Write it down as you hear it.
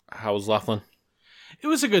How was Laughlin? It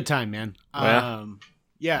was a good time, man. Yeah?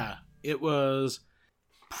 Yeah, it was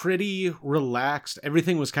pretty relaxed.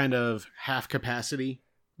 Everything was kind of half capacity.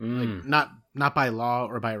 Like not by law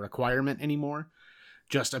or by requirement anymore.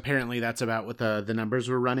 Just apparently that's about what the numbers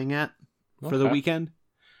were running at for the weekend.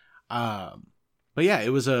 But yeah, it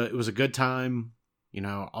was a good time. You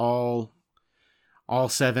know, all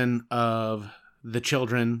 7 of the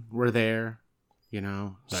children were there, you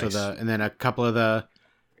know. Nice. And then a couple of the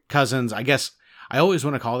cousins, I guess I always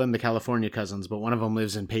want to call them the California cousins, but one of them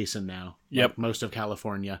lives in Payson now. Yep. Like most of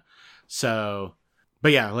California. So,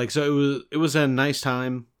 but yeah, like, so it was a nice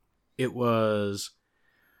time. It was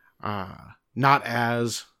not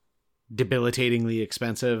as debilitatingly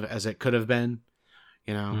expensive as it could have been.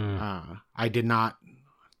 You know, I didn't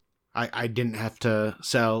have to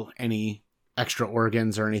sell any extra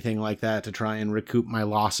organs or anything like that to try and recoup my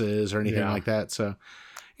losses or anything like that. So,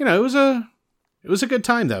 you know, it was a good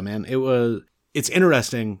time though, man. It's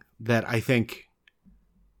interesting that I think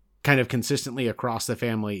kind of consistently across the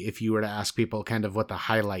family, if you were to ask people kind of what the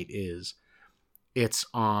highlight is, it's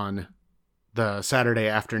on the Saturday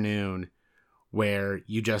afternoon where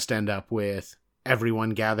you just end up with everyone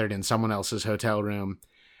gathered in someone else's hotel room.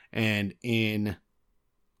 And in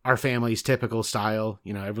our family's typical style,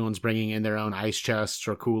 you know, everyone's bringing in their own ice chests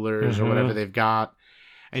or coolers or whatever they've got.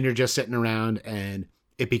 And you're just sitting around and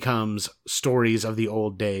it becomes stories of the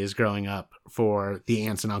old days growing up for the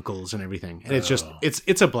aunts and uncles and everything. And it's just,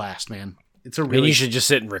 it's a blast, man. It's a really... And you should just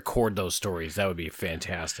sit and record those stories. That would be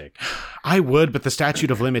fantastic. I would, but the statute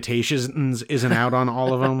of limitations isn't out on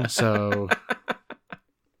all of them, so...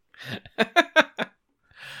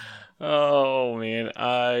 Oh, man.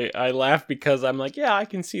 I laugh because I'm like, yeah, I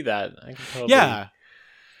can see that. I can totally... Yeah.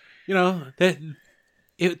 You know, that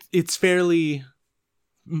it's fairly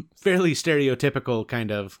stereotypical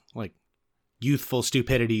kind of, like, youthful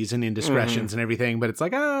stupidities and indiscretions and everything, but it's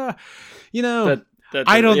like, you know...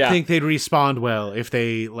 I don't think they'd respond well if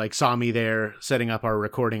they like saw me there setting up our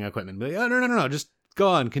recording equipment. But no, just go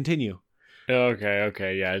on, continue.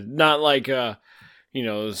 Okay, yeah, not like you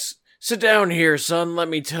know, sit down here, son. Let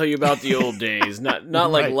me tell you about the old days. Not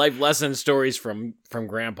like right. Life lesson stories from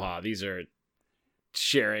Grandpa. These are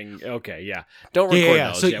sharing. Okay, yeah, don't record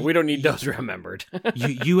those. So we don't need those remembered.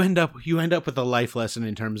 you end up with a life lesson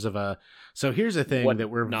in terms of So here's a thing that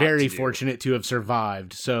we're very fortunate to have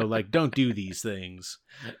survived. So, like, don't do these things.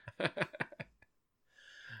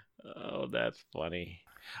 Oh, that's funny.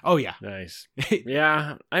 Oh, yeah. Nice.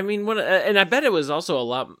 Yeah. I mean, and I bet it was also a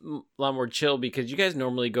lot more chill because you guys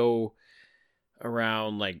normally go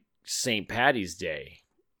around, like, St. Patty's Day.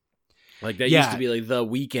 Like, that used to be, like, the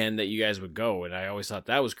weekend that you guys would go. And I always thought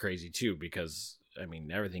that was crazy, too, because, I mean,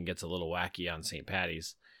 everything gets a little wacky on St.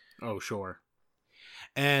 Patty's. Oh, sure.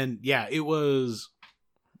 And yeah, it was,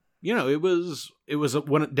 you know, it was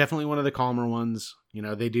definitely one of the calmer ones. You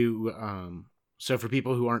know, they do. So for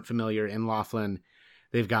people who aren't familiar, in Laughlin,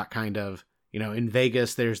 they've got kind of, you know, in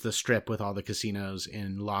Vegas, there's the strip with all the casinos.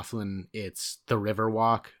 In Laughlin, it's the river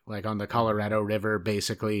walk, like on the Colorado River,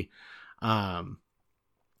 basically. So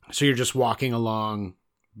you're just walking along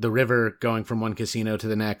the river, going from one casino to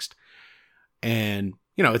the next. And,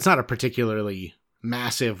 you know, it's not a particularly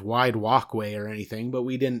massive wide walkway or anything, but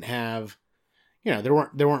we didn't have, you know,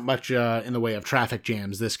 there weren't much in the way of traffic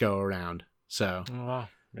jams this go around. So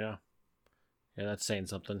yeah, that's saying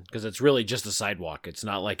something because it's really just a sidewalk. It's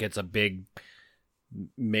not like it's a big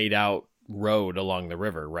made out road along the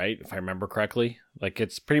river, right? If I remember correctly, like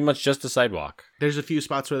it's pretty much just a sidewalk. There's a few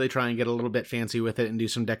spots where they try and get a little bit fancy with it and do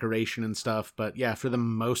some decoration and stuff, but yeah, for the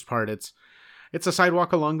most part, it's a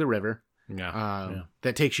sidewalk along the river.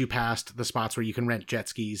 That takes you past the spots where you can rent jet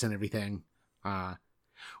skis and everything,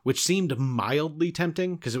 which seemed mildly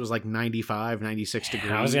tempting because it was like 95, 96 degrees.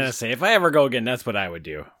 I was going to say, if I ever go again, that's what I would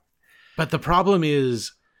do. But the problem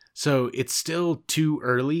is, so it's still too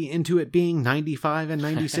early into it being 95 and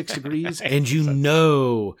 96 degrees. And you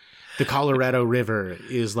know the Colorado River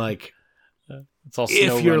is like... It's all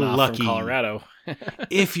snow if you're lucky, from Colorado.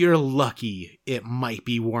 If you're lucky, it might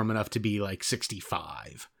be warm enough to be like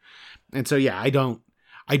 65. And so, yeah, I don't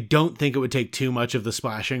think it would take too much of the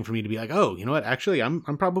splashing for me to be like, oh, you know what? Actually, I'm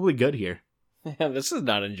probably good here. Yeah, this is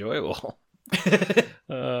not enjoyable.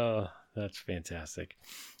 Oh, that's fantastic.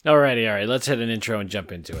 All right. Let's hit an intro and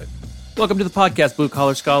jump into it. Welcome to the podcast, Blue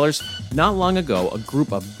Collar Scholars. Not long ago, a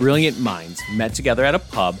group of brilliant minds met together at a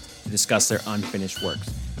pub to discuss their unfinished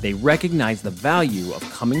works. They recognized the value of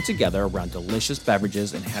coming together around delicious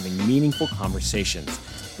beverages and having meaningful conversations.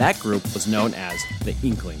 That group was known as the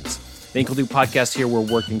Inklings. The Inkle Do podcast here, we're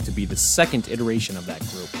working to be the second iteration of that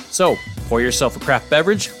group. So, pour yourself a craft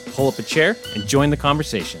beverage, pull up a chair and join the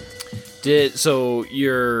conversation. So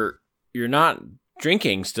you're not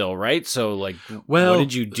drinking still, right? So like, what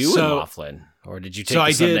did you do in Laughlin, or did you take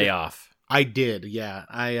the Sunday off? I did,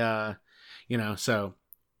 yeah. So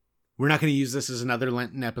we're not going to use this as another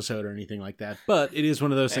Lenten episode or anything like that, but it is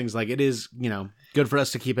one of those things. Like, it is, good for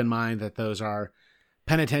us to keep in mind that those are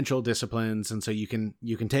penitential disciplines, and so you can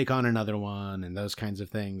take on another one and those kinds of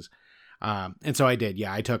things. And so I did,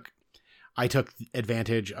 yeah. I took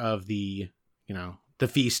advantage of the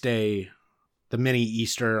feast day, the mini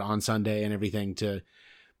Easter on Sunday and everything, to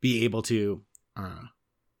be able to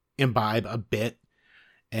imbibe a bit.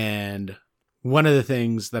 And one of the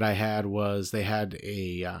things that I had was they had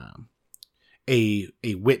a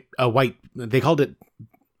white, they called it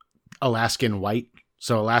Alaskan White.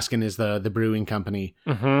 So Alaskan is the brewing company.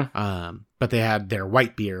 Mm-hmm. But they had their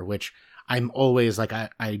white beer, which I'm always like,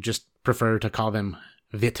 I just prefer to call them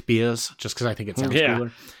Wit beers, just because I think it sounds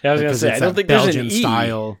cooler. Yeah, I was going to say, I don't think Belgian there's an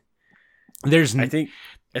style.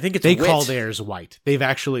 I think it's they wit. Call theirs white. They've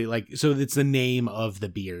actually so it's the name of the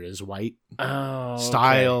beer is white. Oh,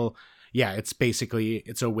 style. Okay. Yeah, it's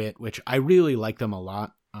a wit, which I really like them a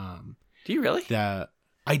lot. Do you really?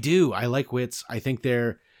 I do. I like wits. I think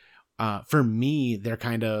they're, for me, they're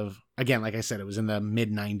kind of, again, like I said, it was in the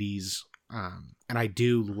mid 90s. And I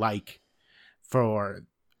do like, for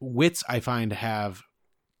wits, I find have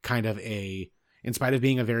kind of in spite of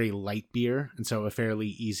being a very light beer, and so a fairly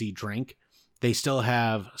easy drink, they still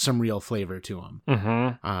have some real flavor to them.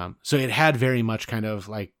 Mm-hmm. So it had very much kind of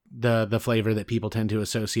like the flavor that people tend to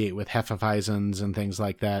associate with Hefeweizens and things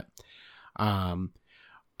like that.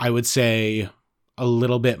 I would say a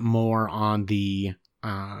little bit more on the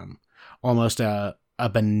almost a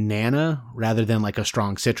banana rather than like a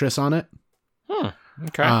strong citrus on it.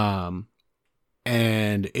 Okay.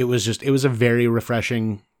 And it was a very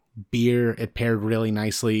refreshing beer. It paired really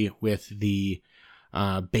nicely with the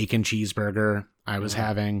bacon cheeseburger I was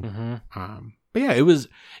having. Mm-hmm. But yeah, it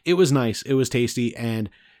was nice. It was tasty. And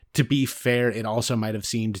to be fair, it also might have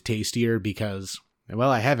seemed tastier because, well,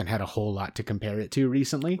 I haven't had a whole lot to compare it to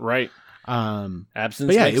recently. Right. makes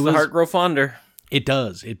Absence the heart grow fonder. It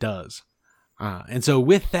does. And so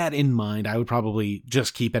with that in mind, I would probably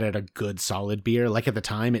just keep it at a good solid beer. Like at the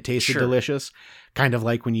time, it tasted delicious. Kind of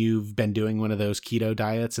like when you've been doing one of those keto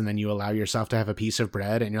diets and then you allow yourself to have a piece of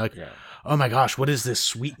bread and you're like, oh my gosh, what is this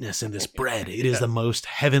sweetness in this bread? It is the most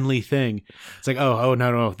heavenly thing. It's like, oh,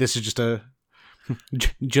 no, this is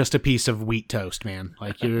just a piece of wheat toast, man.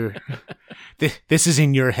 Like this is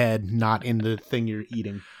in your head, not in the thing you're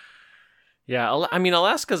eating. Yeah. I mean,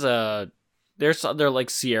 Alaska's they're like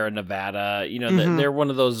Sierra Nevada, Mm-hmm. they're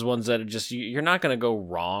one of those ones that are just, you're not going to go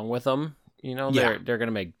wrong with them. They're going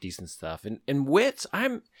to make decent stuff. And wits,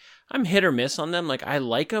 I'm hit or miss on them. Like, I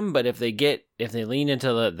like them, but if they lean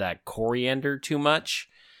into that coriander too much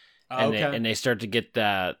and they start to get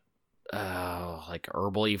that, like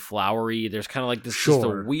herbally, flowery, there's kind of like this just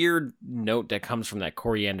a weird note that comes from that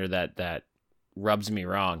coriander that rubs me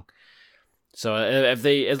wrong. So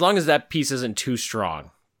as long as that piece isn't too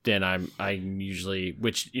strong, then I'm usually,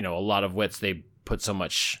 which, a lot of wits, they put so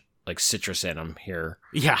much like citrus in them here.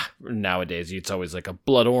 Yeah. Nowadays, it's always like a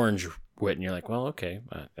blood orange wit, and you're like, well, okay,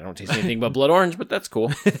 I don't taste anything but blood orange, but that's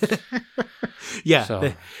cool. Yeah.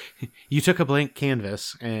 So. You took a blank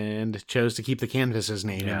canvas and chose to keep the canvas's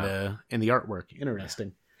name in the artwork. Interesting.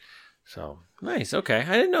 Yeah. So nice. Okay.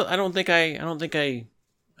 I didn't know. I don't think I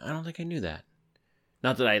knew that.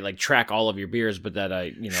 Not that I like track all of your beers, but that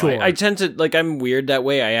I tend to, like, I'm weird that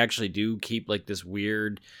way. I actually do keep like this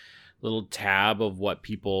weird little tab of what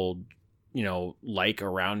people, like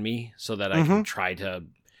around me, so that I can try to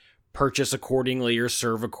purchase accordingly or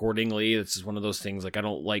serve accordingly. This is one of those things, like, I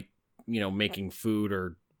don't like, making food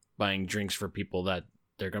or buying drinks for people that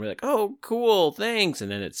they're going to be like, oh, cool, thanks. And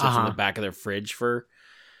then it sits in the back of their fridge for,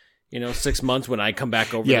 6 months when I come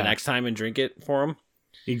back over the next time and drink it for them.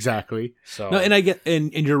 Exactly. So no, and I get,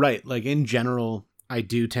 and you're right. Like, in general, I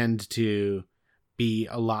do tend to be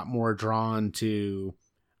a lot more drawn to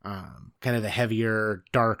kind of the heavier,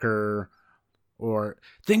 darker, or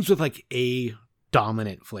things with like a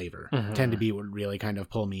dominant flavor tend to be what really kind of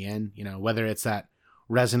pull me in. Whether it's that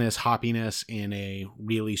resinous hoppiness in a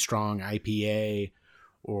really strong IPA,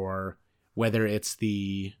 or whether it's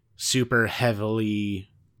the super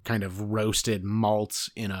heavily kind of roasted malts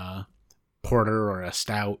in a porter or a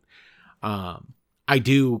stout. I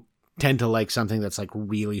do tend to like something that's like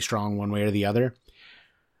really strong one way or the other.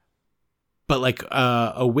 But like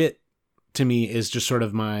a wit to me is just sort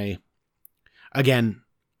of my, again,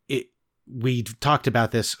 we talked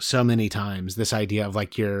about this so many times, this idea of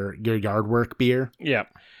like your yard work beer. Yeah.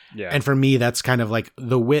 Yeah. And for me, that's kind of like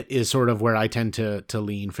the wit is sort of where I tend to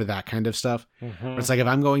lean for that kind of stuff. Mm-hmm. It's like if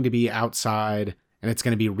I'm going to be outside and it's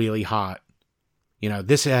going to be really hot,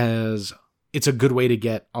 it's a good way to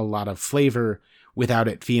get a lot of flavor without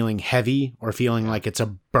it feeling heavy or feeling like it's a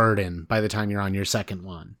burden by the time you're on your second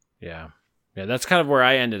one. Yeah. Yeah, that's kind of where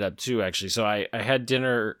I ended up too, actually. So I had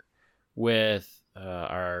dinner with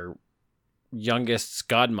our youngest's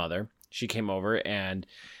godmother. She came over and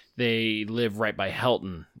they live right by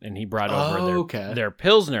Helton, and he brought over their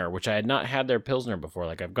Pilsner, which I had not had their Pilsner before.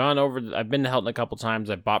 Like I've been to Helton a couple times.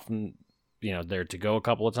 I've bought from, their to go a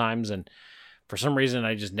couple of times. And for some reason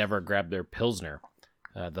I just never grabbed their Pilsner.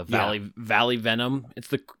 The Valley Venom.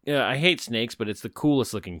 It's I hate snakes, but it's the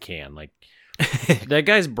coolest looking can. Like that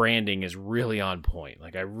guy's branding is really on point.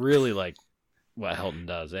 Like I really like what Helton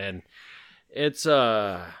does, and it's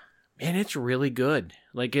it's really good.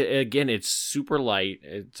 Like again, it's super light.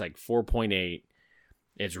 It's like 4.8.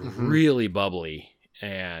 It's really bubbly,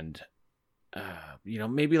 and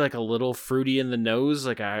maybe like a little fruity in the nose.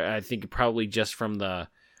 Like I think probably just from the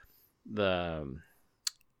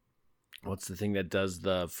what's the thing that does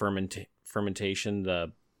the fermentation?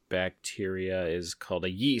 The bacteria is called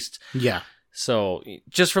a yeast. Yeah. So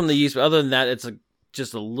just from the yeast, but other than that, it's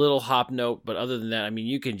just a little hop note. But other than that, I mean,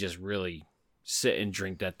 you can just really sit and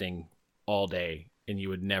drink that thing all day, and you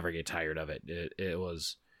would never get tired of it. It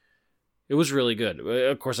was really good.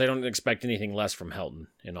 Of course, I don't expect anything less from Helton,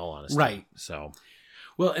 in all honesty. Right. So,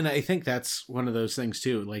 well, and I think that's one of those things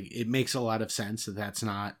too. Like it makes a lot of sense that that's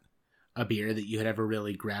not a beer that you had ever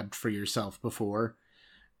really grabbed for yourself before.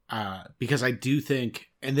 Because I do think,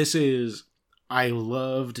 and I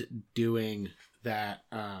loved doing that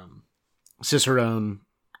Cicerone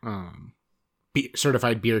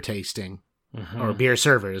certified beer tasting, or beer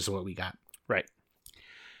server is what we got. Right.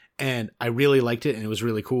 And I really liked it, and it was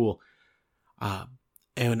really cool.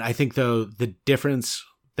 And I think, though, the difference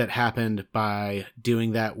that happened by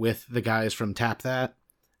doing that with the guys from Tap That,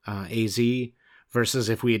 AZ, versus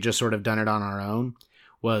if we had just sort of done it on our own,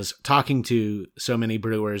 was talking to so many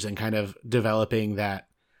brewers and kind of developing that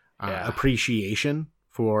appreciation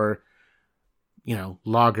for,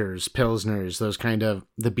 lagers, pilsners, those kind of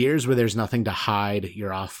the beers where there's nothing to hide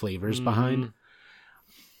your off flavors behind.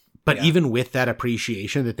 But even with that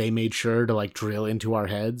appreciation that they made sure to like drill into our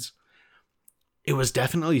heads, it was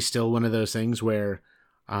definitely still one of those things where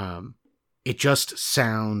it just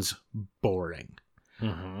sounds boring.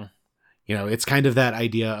 It's kind of that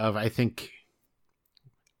idea of, I think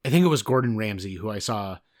it was Gordon Ramsay who I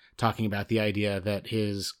saw talking about the idea that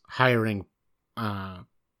his hiring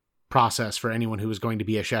process for anyone who was going to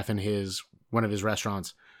be a chef in one of his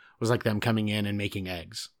restaurants was like them coming in and making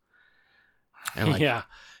eggs. And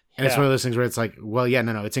and it's one of those things where it's like, well,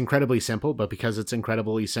 no, it's incredibly simple, but because it's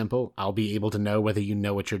incredibly simple, I'll be able to know whether you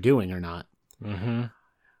know what you're doing or not.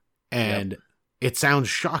 And it sounds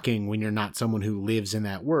shocking when you're not someone who lives in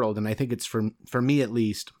that world. And I think it's for me, at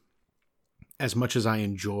least, as much as I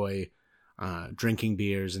enjoy drinking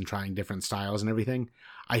beers and trying different styles and everything,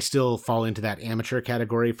 I still fall into that amateur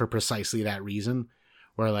category for precisely that reason,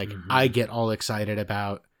 where like I get all excited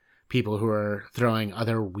about people who are throwing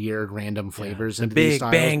other weird random flavors into these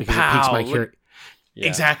styles. Bang, because pow. it piques my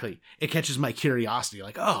Exactly. It catches my curiosity.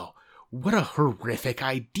 Like, oh, what a horrific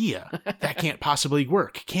idea. That can't possibly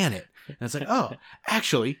work, can it? And it's like, oh,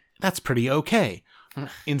 actually, that's pretty okay.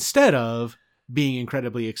 Instead of being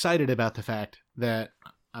incredibly excited about the fact that,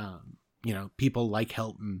 people like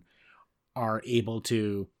Helton are able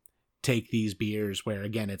to take these beers where,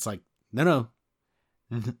 again, it's like, no,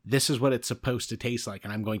 this is what it's supposed to taste like,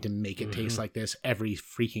 and I'm going to make it taste like this every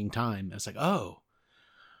freaking time. It's like, oh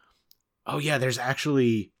yeah, there's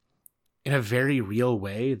actually, in a very real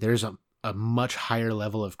way, there's a much higher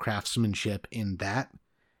level of craftsmanship in that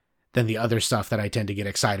than the other stuff that I tend to get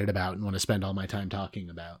excited about and want to spend all my time talking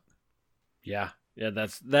about. Yeah,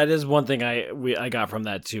 that is one thing I got from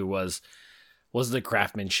that too was the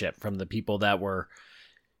craftsmanship from the people that were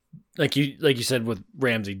like you said with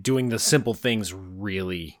Ramsey, doing the simple things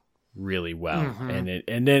really, really well. And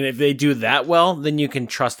then if they do that well, then you can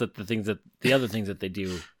trust that the other things that they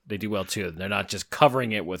do well too. They're not just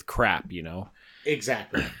covering it with crap,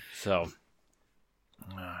 Exactly. So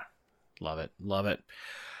love it.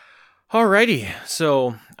 Alrighty,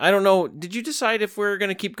 so I don't know. Did you decide if we're going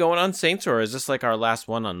to keep going on Saints, or is this like our last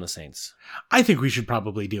one on the Saints? I think we should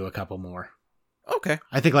probably do a couple more. Okay,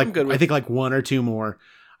 I think like one or two more.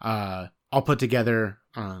 I'll put together.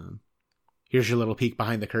 Here's your little peek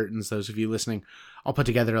behind the curtains. Those of you listening, I'll put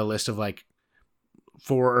together a list of like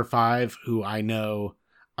 4 or 5 who I know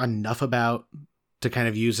enough about to kind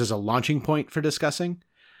of use as a launching point for discussing.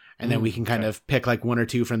 And then we can kind of pick like one or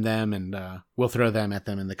two from them, and we'll throw them at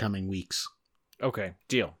them in the coming weeks. Okay,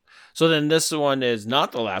 deal. So then this one is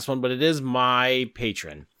not the last one, but it is my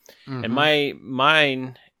patron. Mm-hmm. And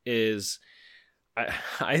mine is,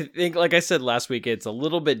 I think, like I said last week, it's a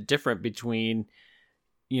little bit different between,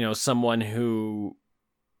 someone who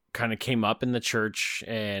kind of came up in the church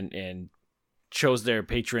and chose their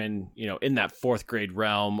patron, in that fourth grade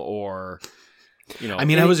realm, or...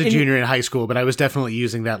 I was a junior in high school, but I was definitely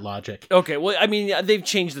using that logic. Okay, well, they've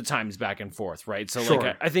changed the times back and forth, right? So,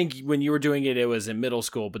 sure. I think when you were doing it, it was in middle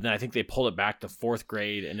school, but then I think they pulled it back to fourth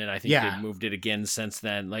grade, and then I think they've moved it again since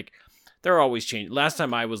then. Like, they're always changing. Last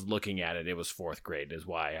time I was looking at it, it was fourth grade, is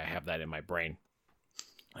why I have that in my brain.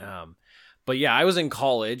 But yeah, I was in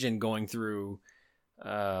college and going through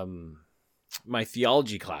my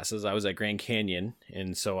theology classes. I was at Grand Canyon,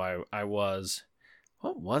 and so I was...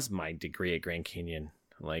 What was my degree at Grand Canyon?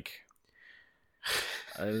 Like,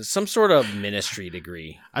 some sort of ministry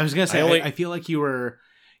degree. I was gonna say, I feel like you were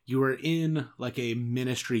in like a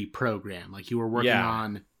ministry program, like you were working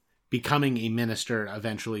on becoming a minister.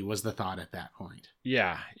 Eventually, was the thought at that point?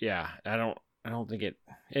 Yeah. I don't think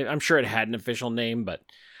I'm sure it had an official name, but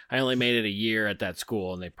I only made it a year at that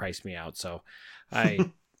school, and they priced me out, so I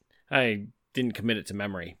didn't commit it to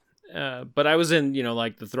memory. But I was in,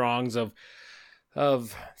 like the throngs of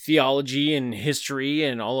theology and history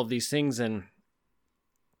and all of these things, and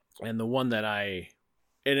the one that and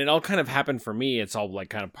it all kind of happened for me. It's all like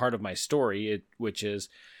kind of part of my story, which is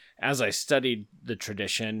as I studied the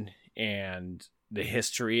tradition and the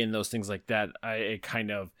history and those things like that, it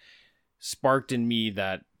kind of sparked in me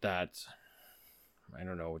that I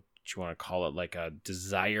don't know what you want to call it, like a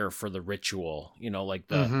desire for the ritual, like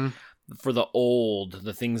the for the old,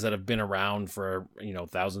 the things that have been around for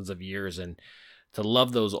thousands of years, and to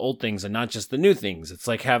love those old things and not just the new things. It's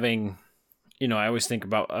like having, I always think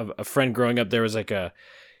about a friend growing up. There was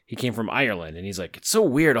he came from Ireland, and he's like, it's so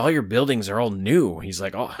weird. All your buildings are all new. He's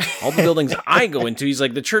like, all the buildings I go into, he's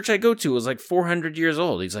like, the church I go to is like 400 years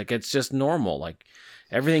old. He's like, it's just normal. Like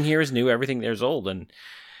everything here is new. Everything there's old.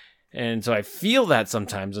 And so I feel that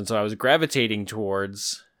sometimes. And so I was gravitating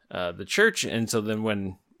towards the church. And so then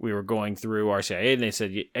when we were going through RCIA, and they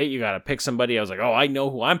said, hey, you got to pick somebody. I was like, oh, I know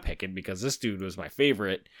who I'm picking, because this dude was my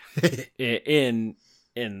favorite in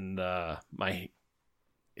my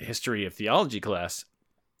history of theology class.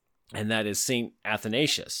 And that is Saint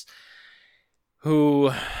Athanasius,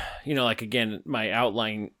 who, like, again, my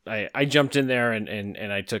outline, I jumped in there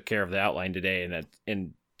and I took care of the outline today. And that,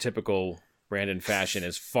 in typical Brandon fashion,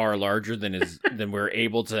 is far larger than we're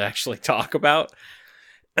able to actually talk about.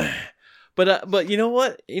 But you know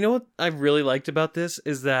what? I really liked about this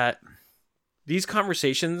is that these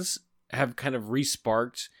conversations have kind of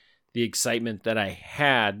re-sparked the excitement that I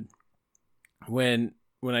had when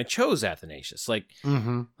I chose Athanasius. Like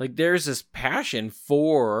there's this passion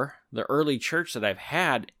for the early church that I've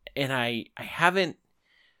had, and I had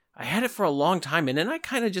it for a long time, and then I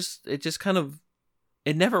kind of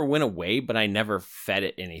it never went away, but I never fed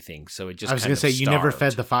it anything. So it just, I was going to say, you never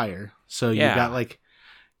fed the fire. So you got like,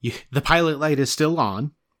 the pilot light is still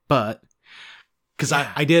on, but because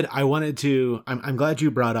I wanted to, I'm glad you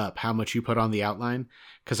brought up how much you put on the outline,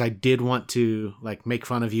 because I did want to like make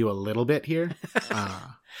fun of you a little bit here.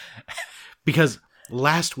 Because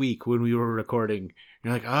last week when we were recording,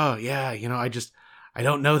 you're like, oh yeah, I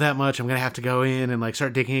don't know that much. I'm going to have to go in and like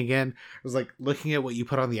start digging again. I was like looking at what you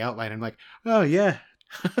put on the outline. I'm like, oh yeah,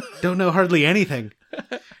 don't know hardly anything.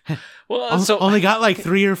 Well, only got like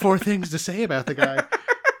 3 or 4 things to say about the guy.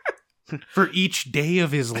 For each day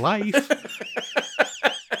of his life.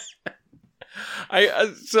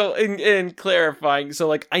 So in clarifying, so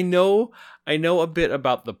like I know a bit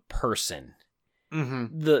about the person,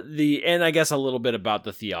 and I guess a little bit about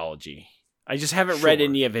the theology. I just haven't read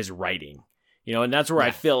any of his writing, and that's where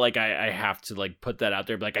I feel like I have to like put that out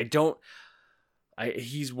there. But like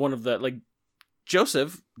he's one of the, like,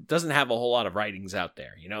 Joseph doesn't have a whole lot of writings out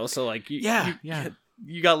there, so like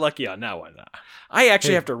you got lucky on that one. I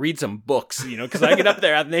actually have to read some books, because I get up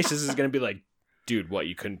there, Athanasius is going to be like, dude, what,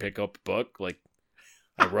 you couldn't pick up a book? Like,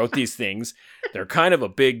 I wrote these things. They're kind of a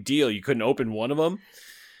big deal. You couldn't open one of them.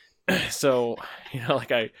 So,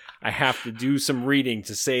 like I have to do some reading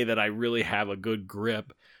to say that I really have a good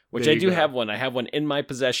grip, which I do have one. I have one in my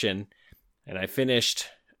possession, and I finished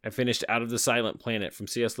Out of the Silent Planet from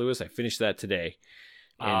C.S. Lewis. I finished that today.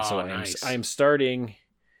 And nice. I am starting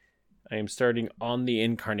on the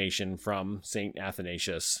Incarnation from Saint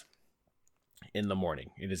Athanasius in the morning.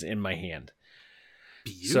 It is in my hand.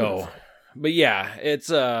 Beautiful. So, but yeah, it's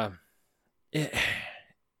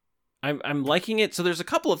I'm liking it. So there's a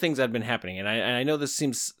couple of things that have been happening, and I know this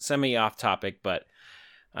seems semi off topic, but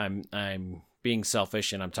I'm being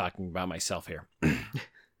selfish and I'm talking about myself here.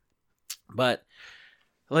 But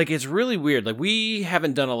like, it's really weird. Like, we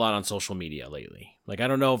haven't done a lot on social media lately. Like, I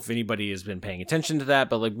don't know if anybody has been paying attention to that,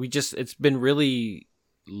 but like, it's been really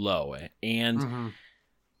low. And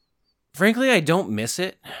frankly, I don't miss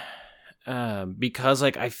it because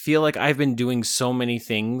like, I feel like I've been doing so many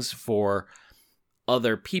things for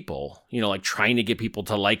other people, like trying to get people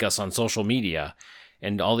to like us on social media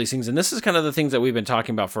and all these things. And this is kind of the things that we've been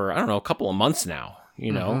talking about for, I don't know, a couple of months now,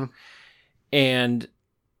 and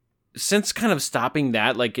since kind of stopping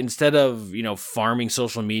that, like instead of, farming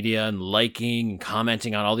social media and liking and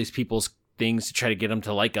commenting on all these people's things to try to get them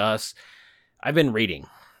to like us, I've been reading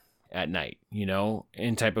at night,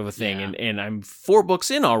 and type of a thing. Yeah. And I'm 4 books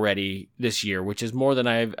in already this year, which is more than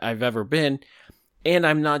I've ever been. And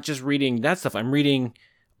I'm not just reading that stuff. I'm reading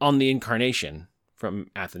On the Incarnation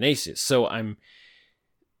from Athanasius. So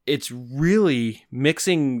it's really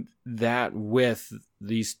mixing that with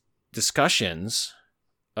these discussions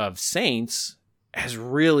of saints has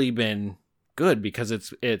really been good, because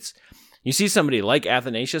it's you see somebody like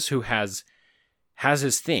Athanasius who has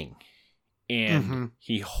his thing, and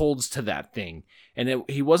he holds to that thing, and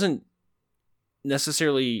he wasn't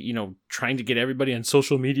necessarily trying to get everybody on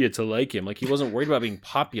social media to like him. Like, he wasn't worried about being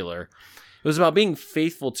popular. It was about being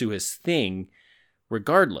faithful to his thing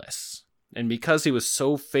regardless. And because he was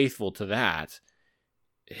so faithful to that,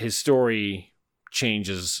 his story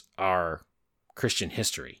changes our Christian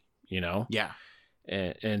history, Yeah.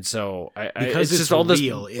 And so because it's just all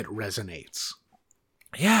real, this. it resonates.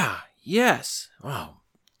 Yeah. Yes. Wow.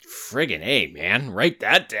 Friggin' A, man. Write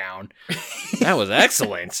that down. That was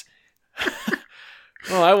excellent.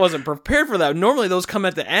 Well, I wasn't prepared for that. Normally those come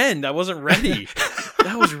at the end. I wasn't ready.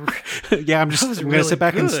 That was yeah, I'm gonna sit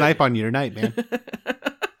back and snipe on you tonight, man.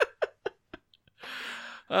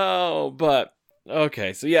 Oh, but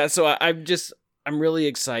okay. So yeah, I'm really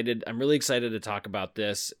excited. I'm really excited to talk about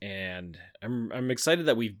this, and I'm excited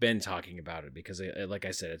that we've been talking about it, because like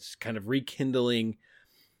I said, it's kind of rekindling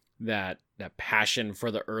that passion for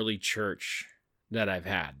the early church that I've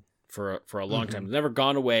had for a long time. It's never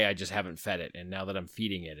gone away. I just haven't fed it. And now that I'm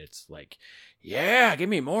feeding it, it's like, yeah, give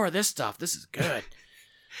me more of this stuff. This is good.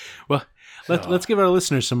 Well, let's give our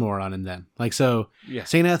listeners some more on him then. Like, so yeah.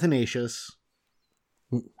 St. Athanasius.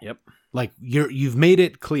 Yep. Like, you've made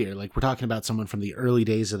it clear. Like, we're talking about someone from the early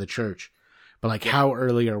days of the church, but like, how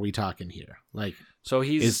early are we talking here? Like, so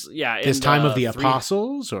he's his time of the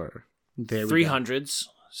apostles, or 300s.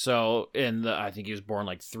 So I think he was born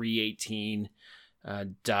like 318.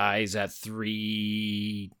 Dies at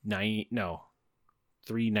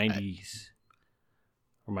 390s.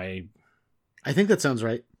 I think that sounds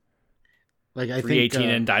right. Like, I 318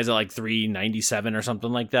 think, and dies at like 397 or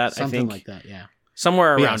something like that. Something I think. Like that, yeah.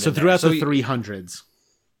 Somewhere around. Yeah, so throughout the 300s.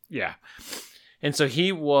 Yeah. And so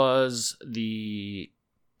he was the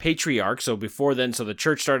patriarch. So before then, so the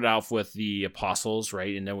church started off with the apostles,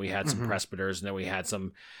 right? And then we had some presbyters, and then we had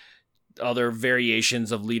some other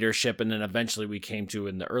variations of leadership, and then eventually we came to,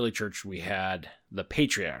 in the early church, we had the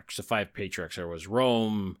patriarchs, the 5 patriarchs. There was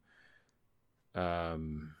Rome,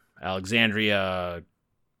 Alexandria,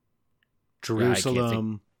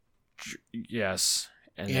 Jerusalem, yes,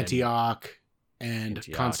 and Antioch, and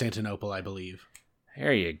Constantinople, I believe.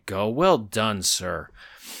 There you go. Well done, sir.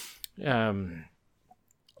 And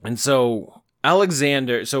so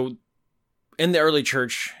Alexander, so in the early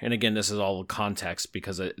church, and again, this is all context,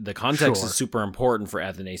 because the context is super important for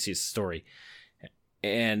Athanasius' story.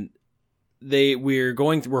 And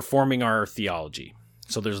we're forming our theology.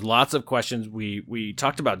 So there's lots of questions. We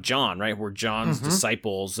talked about John, right? Where John's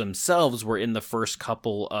disciples themselves were in the first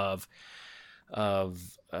couple of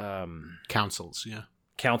councils. Yeah.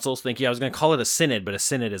 Councils. Thank you. I was going to call it a synod, but a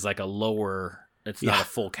synod is like a lower, it's not a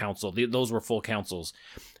full council. Those were full councils,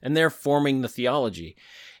 and they're forming the theology.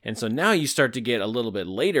 And so now you start to get a little bit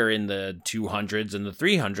later in the 200s and the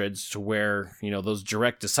 300s to where, those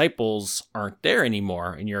direct disciples aren't there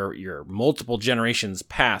anymore, and you're multiple generations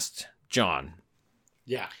past John.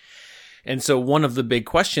 Yeah. And so one of the big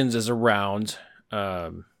questions is around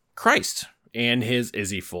Christ and is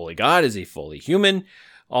he fully God? Is he fully human?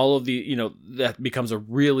 All of the, that becomes a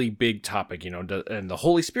really big topic, and the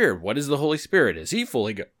Holy Spirit. What is the Holy Spirit? Is he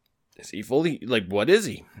fully God? Is he fully, what is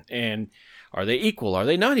he? And are they equal? Are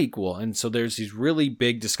they not equal? And so there's these really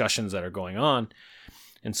big discussions that are going on.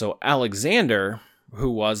 And so Alexander, who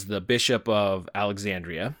was the bishop of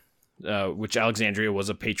Alexandria, which Alexandria was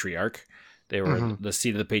a patriarch. They were the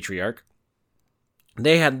seat of the patriarch.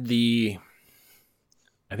 They had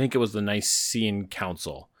I think it was the Nicene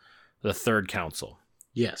Council, the Third Council.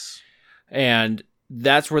 Yes. And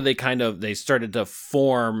that's where they started to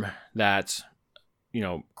form that,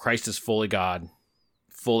 Christ is fully God,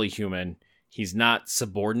 fully human. He's not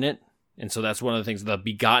subordinate. And so that's one of the things, the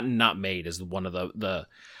begotten, not made, is one of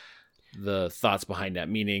the thoughts behind that,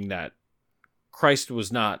 meaning that Christ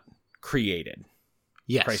was not created.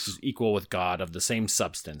 Yes. Christ is equal with God, of the same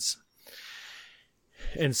substance.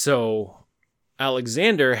 And so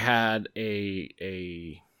Alexander had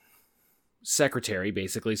a secretary,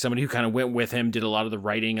 basically, somebody who kind of went with him, did a lot of the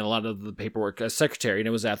writing and a lot of the paperwork, a secretary, and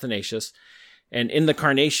it was Athanasius. And in the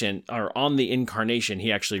Carnation, or on the Incarnation,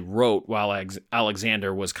 he actually wrote while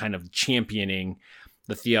Alexander was kind of championing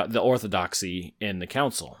the orthodoxy in the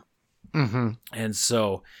council. Mm-hmm. And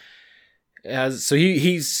so,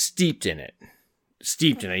 he's steeped in it.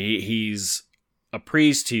 He's a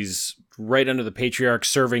priest. He's right under the patriarch,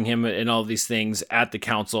 serving him in all these things at the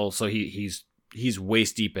council. So he's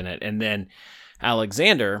waist deep in it. And then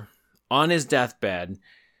Alexander, on his deathbed,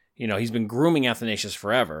 he's been grooming Athanasius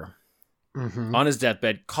forever. Mm-hmm. On his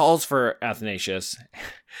deathbed, calls for Athanasius,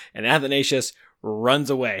 and Athanasius runs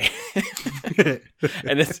away. And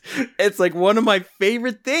it's like one of my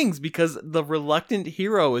favorite things, because the reluctant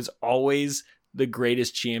hero is always the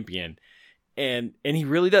greatest champion. And he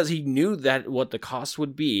really does. He knew that what the cost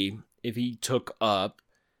would be if he took up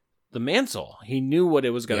the mantle. He knew what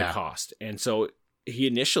it was going to cost. And so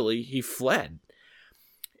he fled.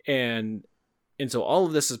 And so all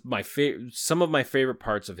of this is some of my favorite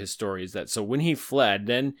parts of his story is that, so when he fled,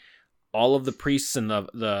 then all of the priests and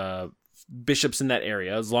the bishops in that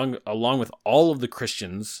area, along with all of the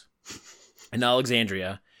Christians in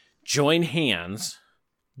Alexandria, join hands,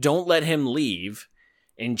 don't let him leave,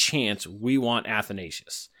 and chant, "We want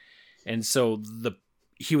Athanasius." And so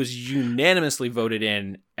he was unanimously voted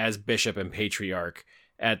in as bishop and patriarch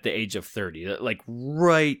at the age of 30, like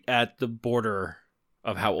right at the border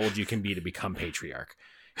of how old you can be to become patriarch.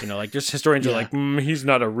 There's historians are like, he's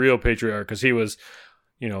not a real patriarch because he was,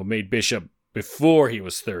 made bishop before he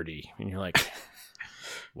was 30. And you're like,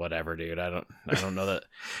 whatever, dude. I don't know that.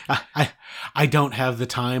 I don't have the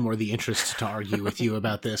time or the interest to argue with you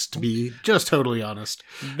about this, to be just totally honest.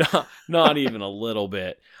 Not even a little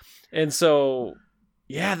bit. And so,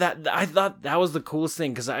 that I thought that was the coolest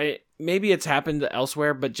thing, because maybe it's happened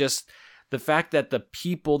elsewhere, but just the fact that the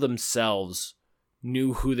people themselves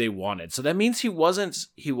knew who they wanted. So that means he wasn't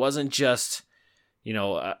just,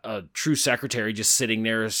 a true secretary just sitting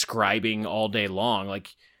there scribing all day long.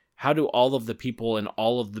 Like, how do all of the people and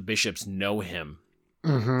all of the bishops know him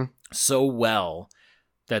so well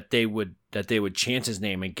that they would chant his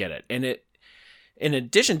name and get it? And it, in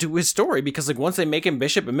addition to his story, because like once they make him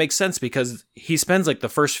bishop, it makes sense, because he spends like the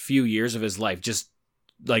first few years of his life just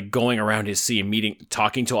like going around his see and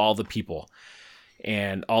talking to all the people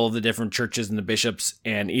and all of the different churches and the bishops,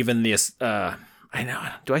 and even the I know,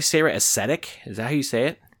 do I say it right? Ascetic? Is that how you say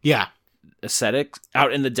it? Yeah. Ascetic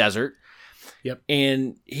out in the desert. Yep.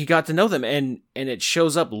 And he got to know them, and it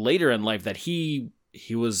shows up later in life that he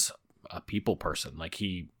was a people person. Like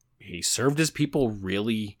he served his people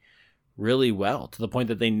really, really well, to the point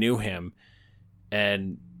that they knew him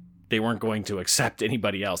and they weren't going to accept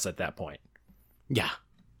anybody else at that point. Yeah.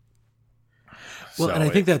 Well, and I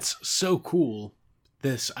think that's so cool.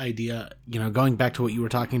 This idea, going back to what you were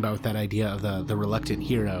talking about with that idea of the reluctant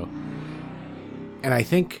hero. And I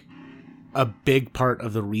think a big part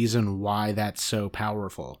of the reason why that's so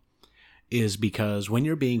powerful is because when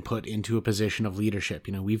you're being put into a position of leadership,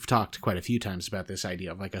 we've talked quite a few times about this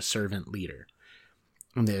idea of like a servant leader.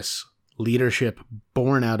 And this leadership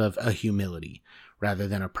born out of a humility rather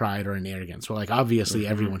than a pride or an arrogance. Well, like, obviously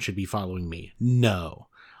everyone should be following me. No.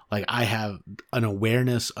 Like, I have an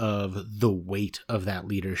awareness of the weight of that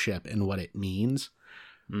leadership and what it means.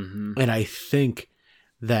 Mm-hmm. And I think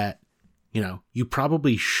that, you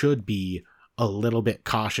probably should be a little bit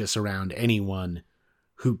cautious around anyone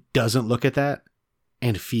who doesn't look at that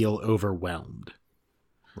and feel overwhelmed.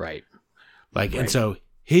 Right. Like, and so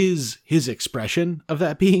his expression of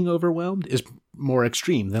that being overwhelmed is more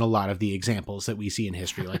extreme than a lot of the examples that we see in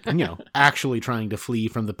history. Like, actually trying to flee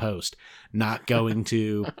from the post, not going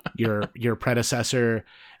to your predecessor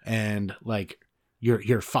and like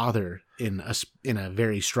your father in a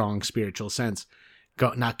very strong spiritual sense,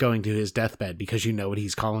 not going to his deathbed because you know what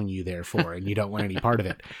he's calling you there for and you don't want any part of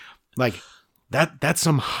it. Like that's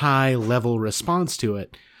some high level response to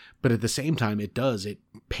it. But at the same time, it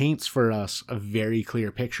paints for us a very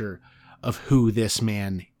clear picture of who this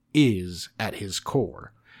man is at his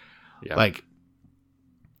core. Yep. Like,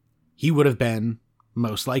 he would have been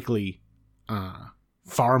most likely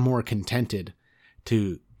far more contented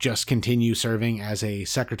to just continue serving as a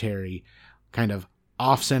secretary, kind of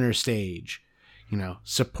off center stage,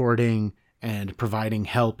 supporting and providing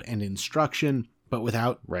help and instruction, but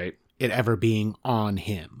without it ever being on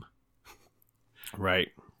him. Right.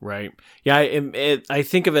 Yeah, I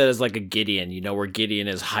think of it as like a Gideon, where Gideon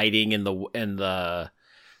is hiding in the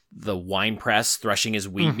wine press, threshing his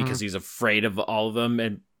wheat because he's afraid of all of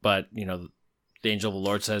them. But the angel of the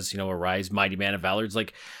Lord says, arise, mighty man of valor. It's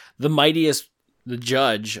like the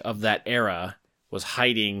judge of that era was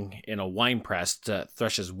hiding in a wine press to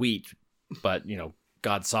thresh his wheat, but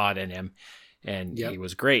God saw it in him, and he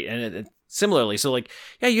was great. And similarly, so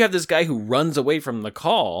you have this guy who runs away from the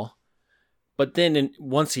call, but then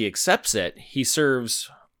once he accepts it, he serves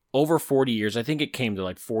over 40 years. I think it came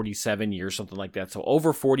to 47 years, something like that. So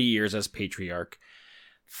over 40 years as patriarch,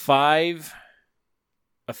 5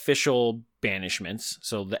 official banishments.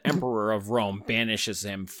 So the emperor of Rome banishes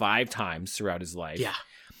him 5 times throughout his life. Yeah.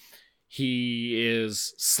 He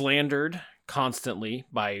is slandered constantly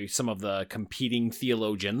by some of the competing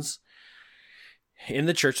theologians in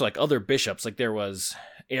the church, like other bishops. Like there was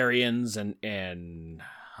Arians and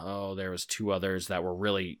there was 2 others that were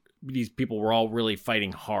really, these people were all really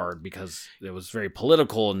fighting hard because it was very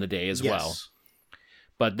political in the day as well.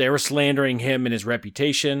 But they were slandering him and his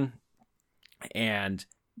reputation. And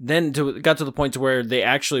then it got to the point to where they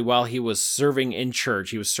actually, while he was serving in church,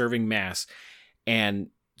 he was serving mass, and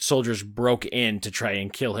soldiers broke in to try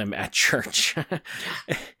and kill him at church.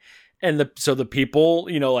 And so the people,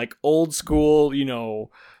 old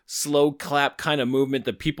school, slow clap kind of movement,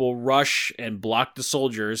 the people rush and block the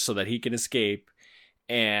soldiers so that he can escape.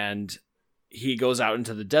 And he goes out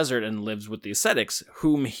into the desert and lives with the ascetics,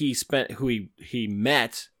 who he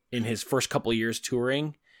met in his first couple of years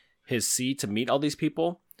touring his see to meet all these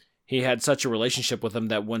people. He had such a relationship with them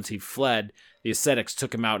that once he fled, the ascetics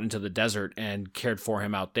took him out into the desert and cared for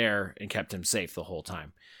him out there and kept him safe the whole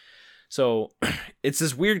time. So it's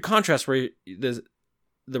this weird contrast where the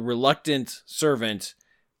reluctant servant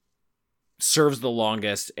serves the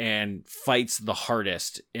longest and fights the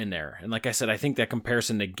hardest in there. And like I said, I think that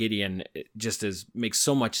comparison to Gideon just makes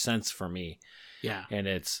so much sense for me. Yeah. And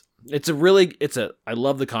I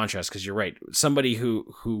love the contrast, because you're right. Somebody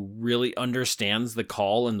who really understands the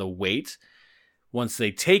call and the weight, once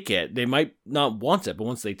they take it, they might not want it, but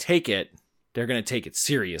once they take it, they're going to take it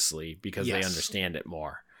seriously because they understand it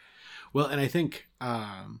more. Well, and I think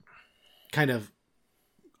kind of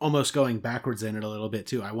almost going backwards in it a little bit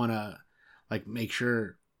too, I want to make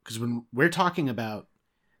sure, because when we're talking about,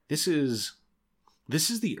 this is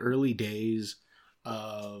the early days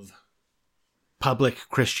of public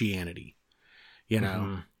Christianity,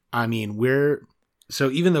 I mean,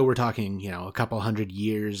 so even though we're talking, a couple hundred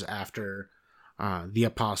years after the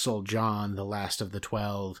Apostle John, the last of the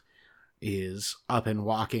 12, is up and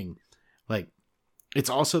walking, it's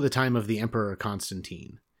also the time of the Emperor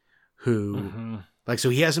Constantine, who, so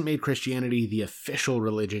he hasn't made Christianity the official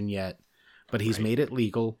religion yet, but he's made it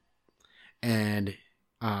legal, and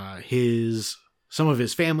some of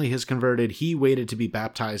his family has converted. He waited to be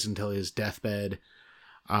baptized until his deathbed.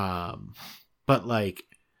 But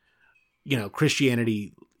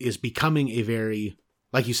Christianity is becoming a very,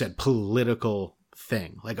 like you said, political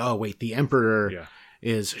thing. Oh wait, the emperor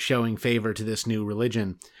is showing favor to this new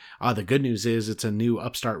religion. The good news is it's a new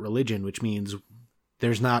upstart religion, which means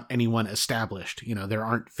there's not anyone established. There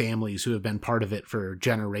aren't families who have been part of it for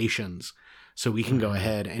generations. So we can go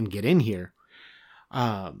ahead and get in here.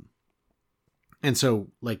 And so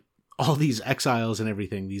all these exiles and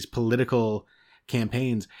everything, these political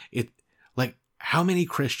campaigns, how many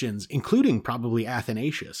Christians, including probably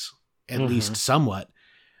Athanasius, at least somewhat,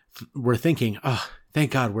 were thinking, oh,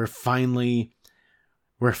 thank God we're finally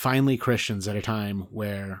Christians at a time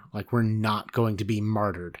where we're not going to be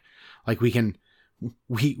martyred. We can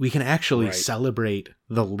actually celebrate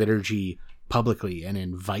the liturgy publicly and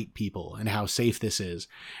invite people, and how safe this is.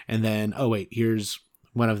 And then, oh wait, here's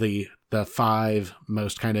one of the 5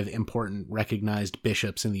 most kind of important recognized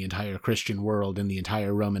bishops in the entire Christian world, in the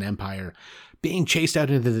entire Roman Empire, being chased out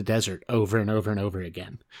into the desert over and over and over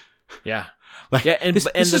again. Yeah. This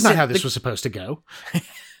is not how this was supposed to go.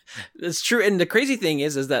 It's true. And the crazy thing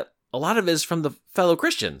is that a lot of it is from the fellow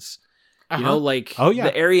Christians,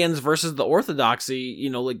 the Arians versus the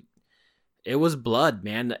Orthodoxy, it was blood,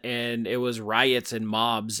 man. And it was riots and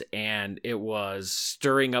mobs, and it was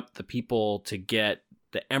stirring up the people to get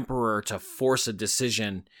the emperor to force a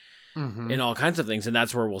decision in all kinds of things. And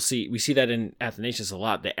that's where we see that in Athanasius a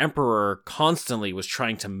lot. The emperor constantly was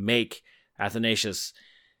trying to make Athanasius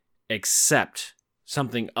accept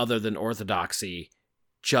something other than orthodoxy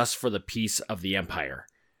just for the peace of the empire.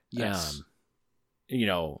 Yes.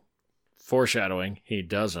 foreshadowing, he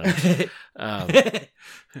doesn't.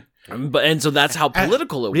 And so that's how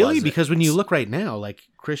political it was. Really? Because when you look right now, like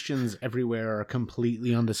Christians everywhere are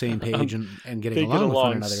completely on the same page and getting along with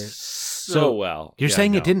one another. So well. You're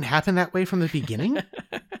saying it didn't happen that way from the beginning?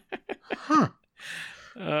 Huh.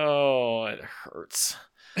 Oh, it hurts.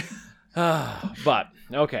 But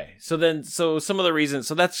okay. So some of the reasons,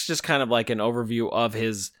 so that's just kind of like an overview of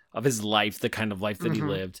his life, the kind of life that he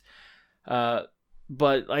lived.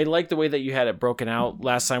 But I like the way that you had it broken out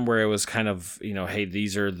last time, where it was kind of, hey,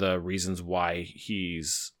 these are the reasons why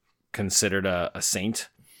he's considered a saint.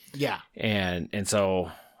 Yeah. And so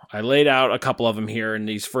I laid out a couple of them here, and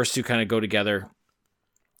these first two kind of go together.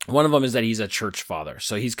 One of them is that he's a church father.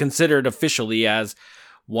 So he's considered officially as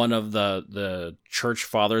one of the church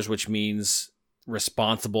fathers, which means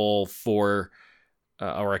responsible for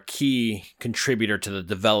or a key contributor to the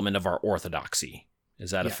development of our orthodoxy.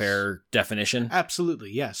 Is that a fair definition? Absolutely,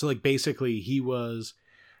 yeah. So, like, basically, he was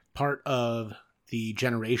part of the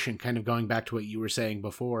generation, kind of going back to what you were saying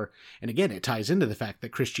before. And again, it ties into the fact that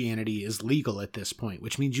Christianity is legal at this point,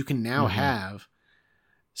 which means you can now have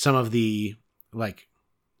some of the, like,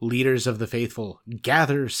 leaders of the faithful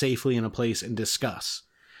gather safely in a place and discuss.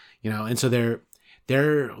 And so they're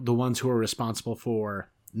the ones who are responsible for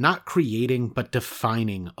not creating, but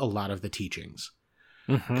defining a lot of the teachings.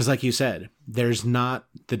 Because like you said, there's not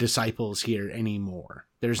the disciples here anymore.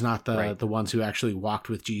 There's not the ones who actually walked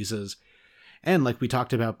with Jesus. And like we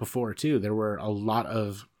talked about before, too, there were a lot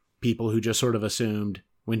of people who just sort of assumed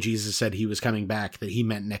when Jesus said he was coming back that he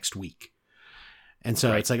meant next week. And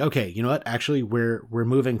so it's like, okay, you know what? Actually, we're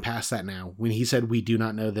moving past that now. When he said we do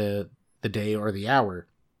not know the day or the hour,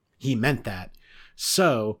 he meant that.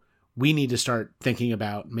 So we need to start thinking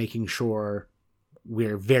about making sure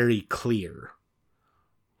we're very clear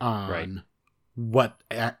on what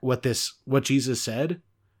Jesus said,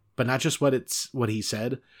 but not just what he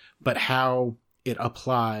said, but how it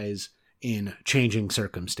applies in changing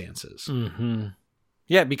circumstances.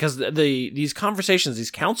 Yeah, because these conversations, these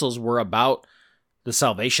councils were about the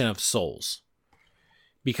salvation of souls.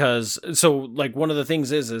 Because so like one of the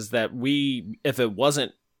things is that if it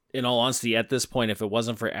wasn't, in all honesty, at this point, if it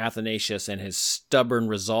wasn't for Athanasius and his stubborn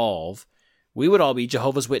resolve, we would all be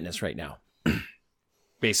Jehovah's Witness right now.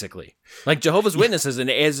 Basically, like Jehovah's Witness is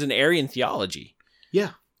an Arian theology.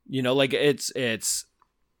 Yeah. Like it's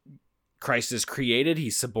Christ is created.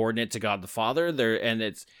 He's subordinate to God the Father there. And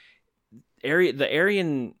it's the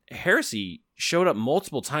Arian heresy showed up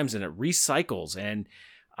multiple times and it recycles. And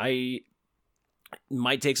I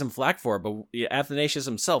might take some flack for it, but Athanasius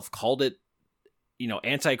himself called it,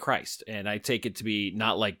 Antichrist. And I take it to be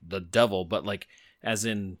not like the devil, but like as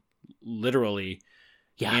in literally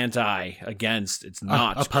against, it's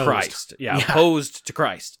not opposed. Christ. Opposed to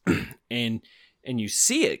Christ. and you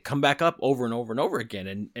see it come back up over and over and over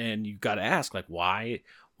again. And you got to ask, like, why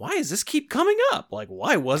does this keep coming up? Like,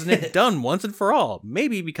 why wasn't it done once and for all?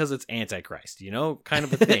 Maybe because it's Antichrist, kind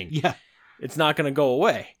of a thing. Yeah. It's not going to go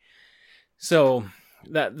away. So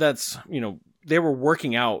that's, they were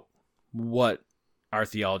working out what our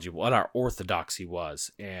theology, what our orthodoxy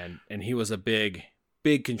was. And he was a big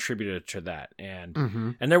contributor to that.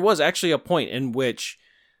 And there was actually a point in which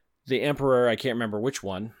the emperor, I can't remember which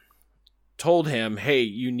one, told him, hey,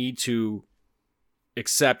 you need to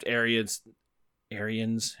accept Arius,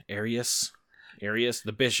 the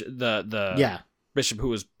bishop, the bishop who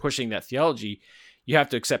was pushing that theology. You have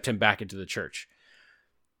to accept him back into the church.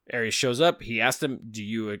 Arius shows up. He asked him, do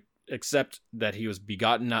you accept that he was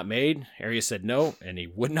begotten, not made? Arius said no, and he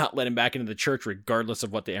would not let him back into the church regardless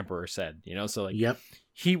of what the emperor said. So like,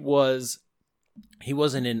 he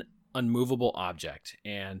wasn't an unmovable object.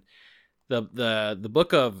 And the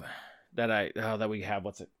book of that we have,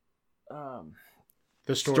 what's it?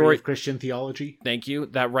 The story of Christian theology. Thank you.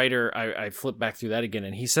 That writer, I flipped back through that again,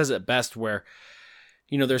 and he says it best where,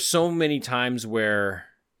 there's so many times where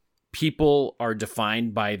people are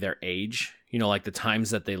defined by their age, like the times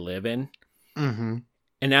that they live in. And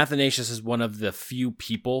Athanasius is one of the few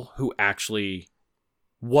people who actually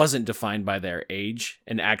wasn't defined by their age,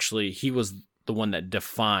 and actually he was the one that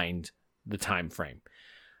defined the time frame.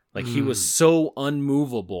 Like he was so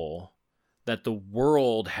unmovable that the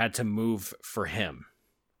world had to move for him.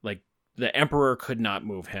 Like the emperor could not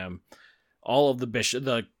move him. All of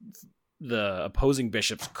the opposing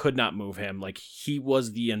bishops could not move him. Like he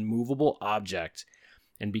was the unmovable object.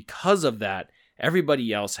 And because of that,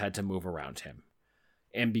 everybody else had to move around him.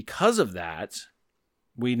 And because of that,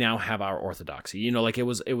 we now have our orthodoxy. Like it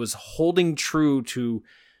was holding true to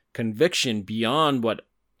conviction beyond what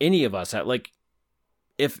any of us had. Like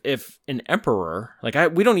if an emperor, like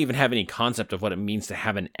we don't even have any concept of what it means to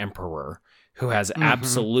have an emperor who has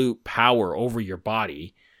absolute power over your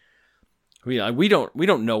body. We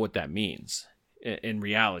don't know what that means in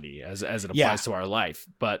reality as it applies to our life.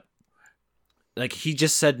 But like he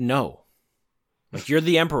just said no. Like, you're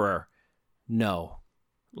the emperor. No.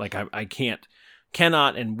 Like, I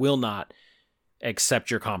cannot and will not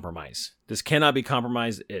accept your compromise. This cannot be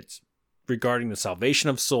compromised. It's regarding the salvation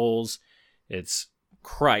of souls. It's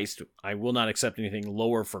Christ. I will not accept anything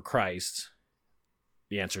lower for Christ.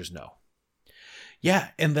 The answer is no. Yeah,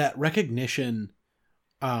 and that recognition,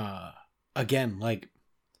 again, like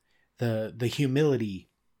the humility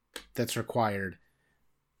that's required,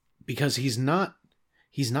 because he's not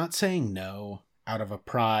saying no out of a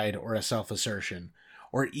pride or a self-assertion,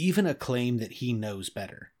 or even a claim that he knows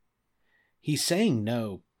better. He's saying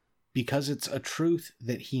no because it's a truth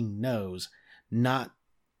that he knows, not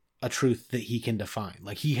a truth that he can define.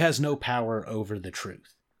 Like, he has no power over the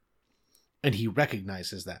truth. And he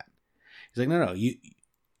recognizes that. He's like, no,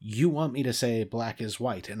 you want me to say black is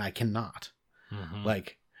white, and I cannot.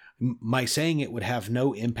 Like, my saying it would have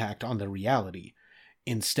no impact on the reality.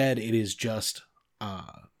 Instead, it is just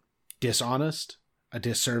dishonest, a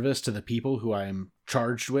disservice to the people who I am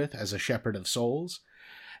charged with as a shepherd of souls,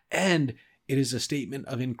 and it is a statement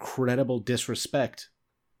of incredible disrespect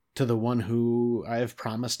to the one who I have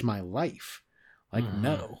promised my life. Like,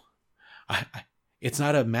 no, it's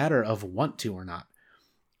not a matter of want to or not.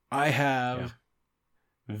 I have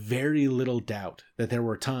very little doubt that there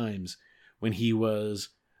were times when he was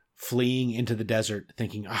fleeing into the desert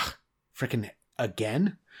thinking, frickin'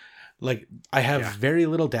 again? Like, I have very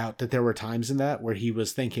little doubt that there were times in that where he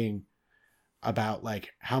was thinking about,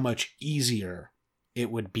 like, how much easier it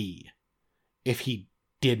would be if he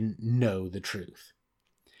didn't know the truth.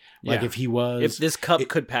 Like, if this cup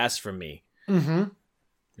could pass from me.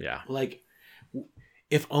 Yeah. Like,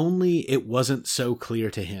 if only it wasn't so clear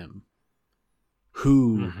to him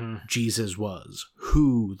who Jesus was,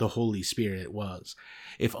 who the Holy Spirit was.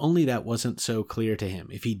 If only that wasn't so clear to him.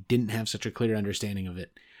 If he didn't have such a clear understanding of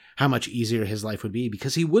it, how much easier his life would be,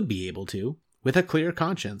 because he would be able to, with a clear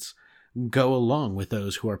conscience, go along with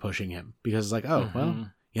those who are pushing him. Because it's like,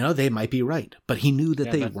 well, they might be right. But he knew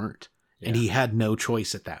that they weren't. Yeah. And he had no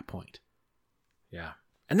choice at that point. Yeah.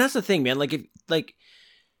 And that's the thing, man. Like,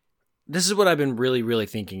 this is what I've been really, really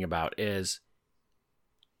thinking about is,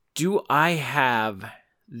 do I have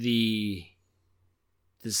the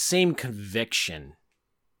same conviction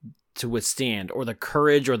to withstand, or the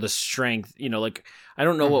courage or the strength, like, I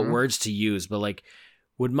don't know what words to use, but like,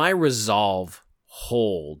 would my resolve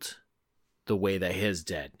hold the way that his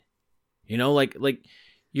did? Like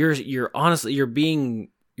you're honestly,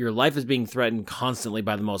 your life is being threatened constantly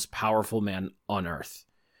by the most powerful man on earth.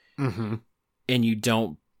 And you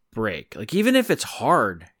don't break. Like, even if it's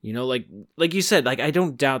hard, like you said, like, I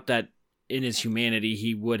don't doubt that in his humanity,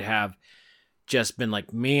 he would have just been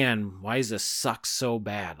like, man, why does this suck so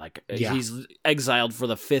bad? Like, he's exiled for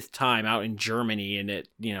the 5th time out in Germany, and it,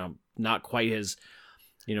 not quite his,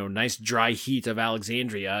 nice dry heat of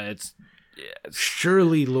Alexandria. It's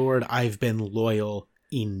surely, Lord, I've been loyal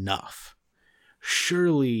enough.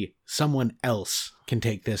 Surely someone else can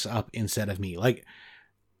take this up instead of me. Like,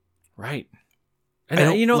 right.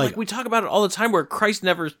 And like, we talk about it all the time, where Christ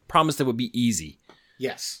never promised it would be easy.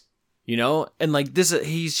 Yes. And like this,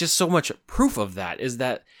 he's just so much proof of that. Is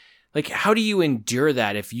that, like, how do you endure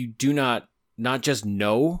that if you do not just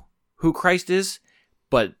know who Christ is,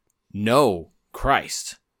 but know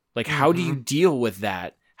Christ? Like, how do you deal with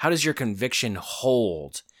that? How does your conviction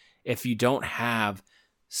hold if you don't have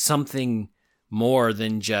something more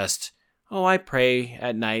than just, I pray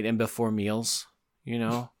at night and before meals,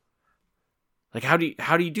 Like, how do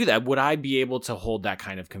you do that? Would I be able to hold that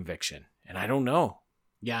kind of conviction? And I don't know.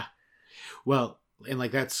 Yeah. Well, and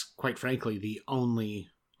like, that's quite frankly the only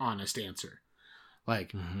honest answer.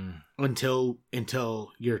 Like, until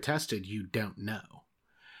you're tested, you don't know.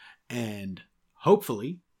 And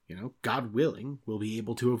hopefully, God willing, we'll be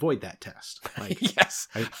able to avoid that test. Like, yes,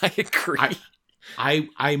 I agree.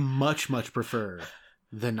 I much prefer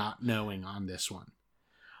the not knowing on this one.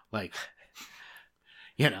 Like,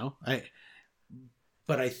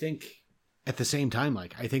 but I think at the same time,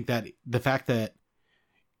 like, I think that the fact that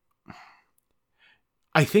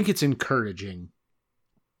I think it's encouraging,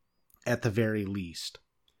 at the very least,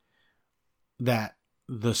 that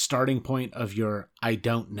the starting point of your I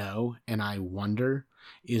don't know and I wonder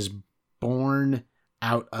is born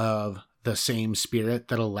out of the same spirit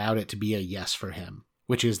that allowed it to be a yes for him,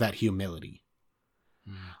 which is that humility.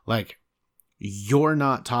 Like, you're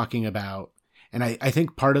not talking about And I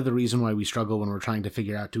think part of the reason why we struggle when we're trying to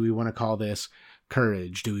figure out, do we want to call this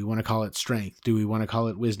courage? Do we want to call it strength? Do we want to call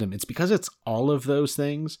it wisdom? It's because it's all of those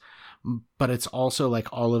things, but it's also like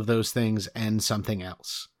all of those things and something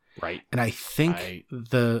else. Right. And I think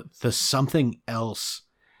the something else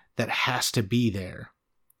that has to be there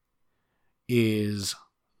is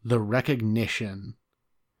the recognition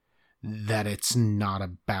that it's not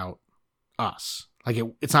about us. Like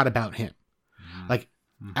it's not about him. Like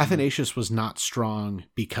Athanasius was not strong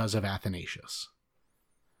because of Athanasius.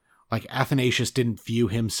 Like Athanasius didn't view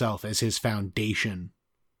himself as his foundation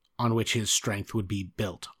on which his strength would be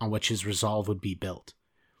built, on which his resolve would be built.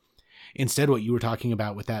 Instead, what you were talking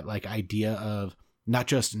about with that like idea of not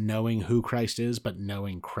just knowing who Christ is, but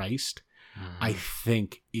knowing Christ, I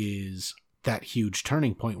think is that huge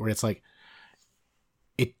turning point where it's like,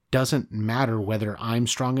 it doesn't matter whether I'm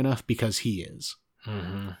strong enough because he is.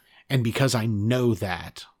 And because I know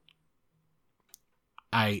that,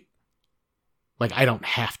 I don't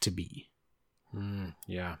have to be.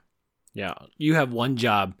 Yeah. You have one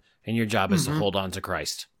job, and your job is to hold on to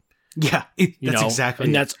Christ. Yeah, that's exactly.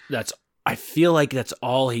 And that's. I feel like that's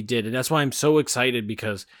all he did, and that's why I'm so excited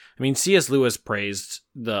because I mean, C.S. Lewis praised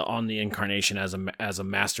On the Incarnation as a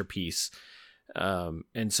masterpiece, and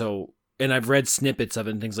I've read snippets of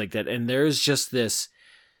it and things like that, and there's just this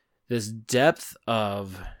depth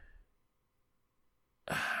of.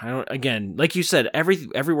 Again, like you said,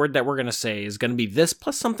 every word that we're going to say is going to be this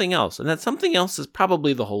plus something else. And that something else is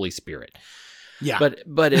probably the Holy Spirit. Yeah.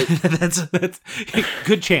 But it, that's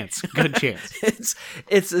good chance. Good chance.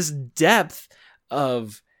 It's this depth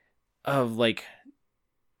of like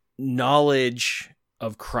knowledge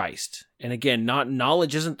of Christ. And again, not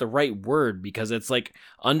knowledge isn't the right word because it's like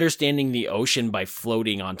understanding the ocean by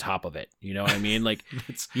floating on top of it. You know what I mean? Like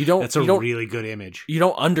that's a really good image. You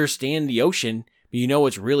don't understand the ocean. You know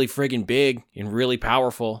it's really friggin' big and really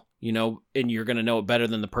powerful, you know, and you're going to know it better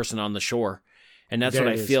than the person on the shore. And that's what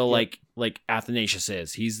I feel like Athanasius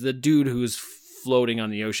is. He's the dude who's floating on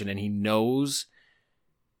the ocean and he knows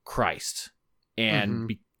Christ.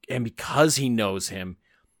 And and because he knows him,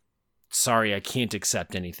 sorry, I can't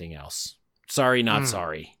accept anything else. Sorry, not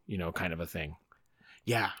sorry, you know, kind of a thing.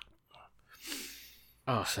 Yeah.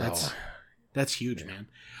 Oh, so that's huge, man.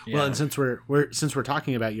 Yeah. Well, and since we're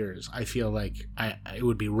talking about yours, I feel like it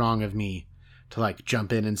would be wrong of me to like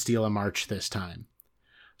jump in and steal a march this time.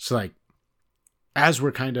 So like, as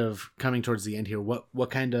we're kind of coming towards the end here, what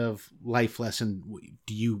kind of life lesson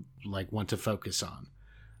do you like want to focus on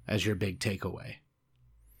as your big takeaway?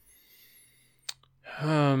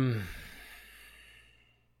 Oh,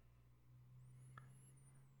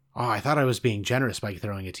 I thought I was being generous by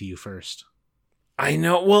throwing it to you first. I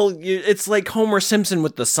know. Well, it's like Homer Simpson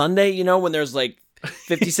with the sundae, you know, when there's like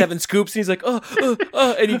 57 scoops and he's like,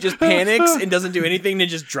 and he just panics and doesn't do anything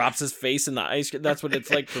and just drops his face in the ice cream. That's what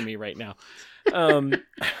it's like for me right now.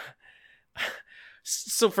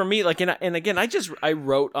 So for me, like, and again, I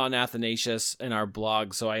wrote on Athanasius in our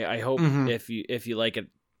blog. So I hope if you like it,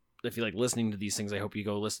 if you like listening to these things, I hope you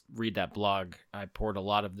go read that blog. I poured a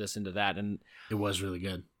lot of this into that, and it was really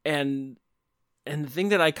good. And the thing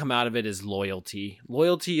that I come out of it is loyalty.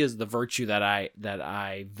 Loyalty is the virtue that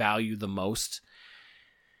I value the most.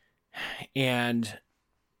 And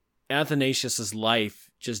Athanasius's life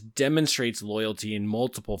just demonstrates loyalty in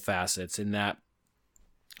multiple facets in that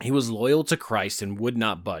he was loyal to Christ and would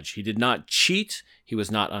not budge. He did not cheat. He was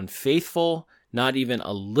not unfaithful, not even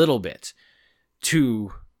a little bit,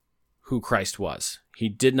 to who Christ was. He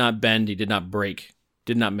did not bend. He did not break,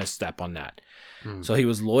 did not misstep on that. So he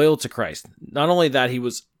was loyal to Christ. Not only that, he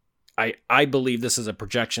was, I believe this is a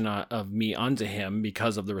projection of me onto him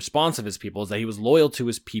because of the response of his people, is that he was loyal to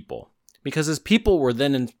his people. Because his people were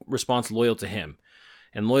then in response loyal to him.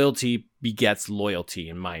 And loyalty begets loyalty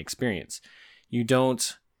in my experience. You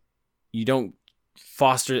don't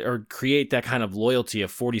foster or create that kind of loyalty of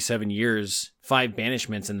 47 years, 5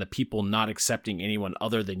 banishments, and the people not accepting anyone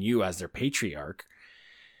other than you as their patriarch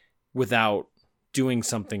without doing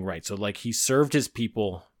something right. So like he served his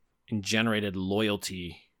people and generated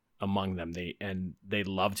loyalty among them. They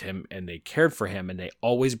loved him and they cared for him and they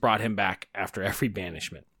always brought him back after every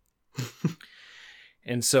banishment.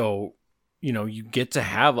 And so, you know, you get to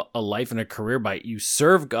have a life and a career by you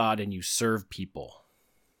serve God and you serve people.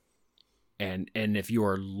 And if you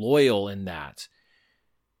are loyal in that,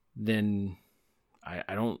 then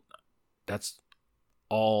I don't, that's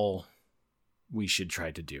all we should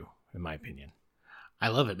try to do, in my opinion. I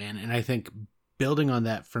love it, man. And I think building on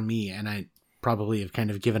that for me, and I probably have kind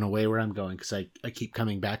of given away where I'm going because I keep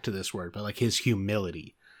coming back to this word, but like his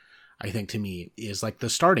humility, I think to me is like the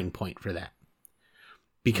starting point for that.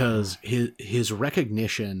 because his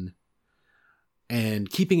recognition and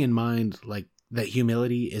keeping in mind like that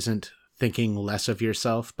humility isn't thinking less of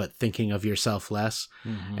yourself, but thinking of yourself less.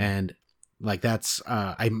 Mm-hmm. And like that's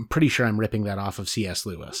I'm pretty sure I'm ripping that off of C.S.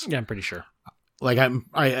 Lewis. Yeah, I'm pretty sure. Like I'm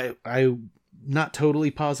not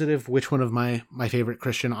totally positive which one of my favorite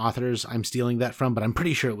Christian authors I'm stealing that from, but I'm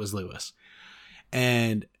pretty sure it was Lewis.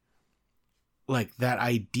 And like that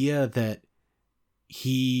idea that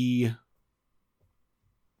his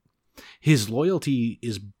loyalty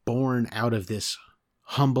is born out of this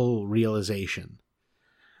humble realization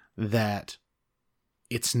that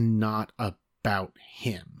it's not about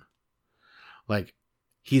him. Like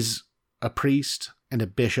he's a priest and a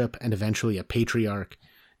bishop and eventually a patriarch,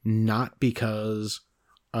 not because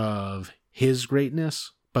of his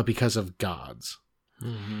greatness, but because of God's.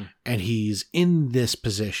 Mm-hmm. And he's in this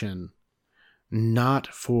position not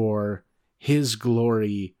for his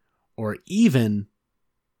glory or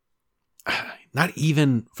not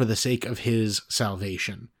even for the sake of his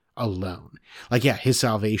salvation alone. Like, yeah, his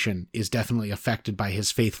salvation is definitely affected by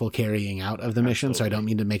his faithful carrying out of the mission. So I don't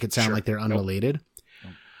mean to make it sound like they're unrelated.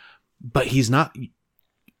 Nope. But he's not.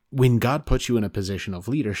 When God puts you in a position of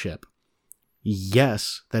leadership,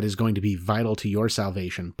 yes, that is going to be vital to your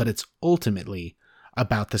salvation, but it's ultimately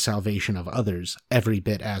about the salvation of others every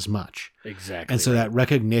bit as much. Exactly. And so that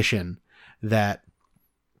recognition that,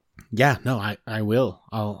 yeah, no,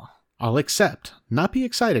 I'll accept, not be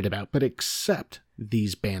excited about, but accept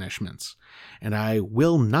these banishments. And I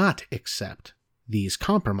will not accept these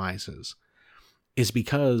compromises is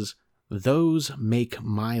because those make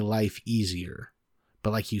my life easier.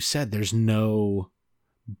 But like you said, there's no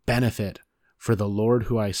benefit for the Lord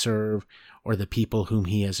who I serve or the people whom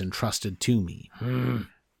he has entrusted to me. Yes.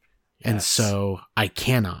 And so I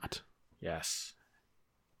cannot. Yes.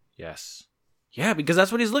 Yes. Yeah, because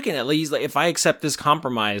that's what he's looking at. He's like, if I accept this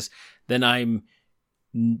compromise, then I'm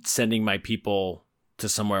sending my people to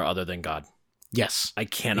somewhere other than God. Yes. I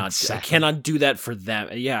cannot. Exactly. I cannot do that for them.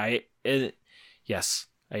 Yeah. Yes,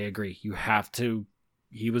 I agree. You have to.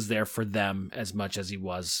 He was there for them as much as he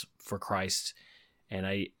was for Christ. And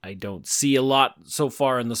I don't see a lot so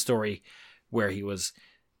far in the story where he was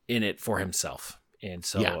in it for himself. And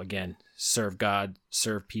so, again, serve God,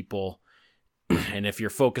 serve people. And if you're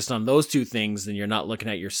focused on those two things, then you're not looking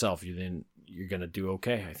at yourself. Then you're going to do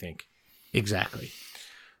okay, I think. Exactly.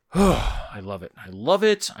 I love it. I love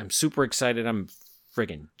it. I'm super excited. I'm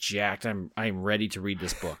friggin' jacked. I'm ready to read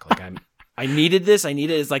this book. Like I needed this. I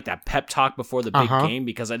needed it as like that pep talk before the big game,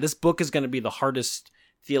 because this book is going to be the hardest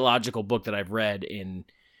theological book that I've read in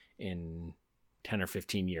 10 or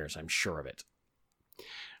 15 years. I'm sure of it.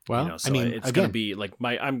 Well, so it's going to be like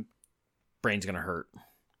brain's going to hurt.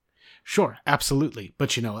 Sure, absolutely.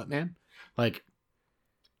 But you know what, man? Like,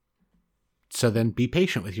 so then be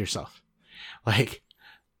patient with yourself. Like,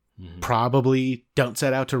 probably don't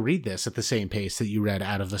set out to read this at the same pace that you read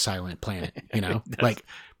Out of the Silent Planet, you know? that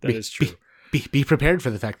is true. Be prepared for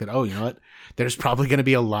the fact that, oh, you know what? There's probably going to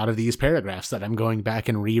be a lot of these paragraphs that I'm going back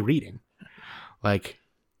and rereading. Like,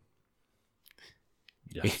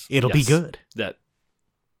 it'll be good.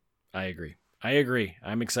 I agree.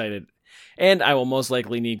 I'm excited. And I will most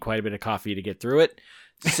likely need quite a bit of coffee to get through it.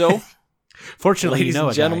 So, fortunately, ladies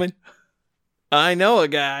and gentlemen, I know a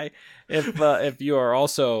guy. If you are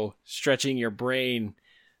also stretching your brain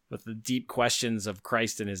with the deep questions of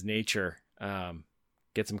Christ and his nature,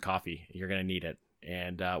 get some coffee. You're going to need it.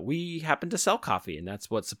 And we happen to sell coffee, and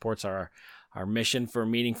that's what supports our mission for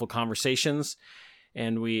meaningful conversations.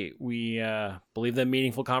 And we believe that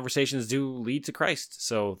meaningful conversations do lead to Christ.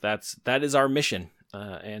 So that is our mission.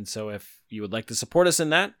 And so if you would like to support us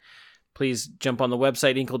in that, please jump on the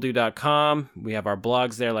website, inkledo.com. We have our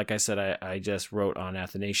blogs there. Like I said, I just wrote on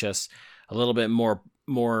Athanasius a little bit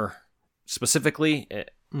more specifically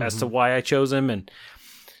as to why I chose him. And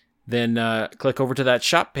then click over to that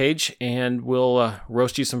shop page, and we'll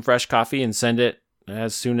roast you some fresh coffee and send it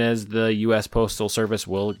as soon as the U.S. Postal Service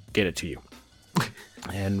will get it to you.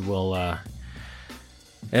 And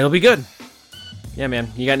it'll be good. Yeah, man.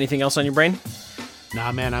 You got anything else on your brain?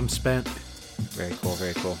 Nah, man, I'm spent. Very cool,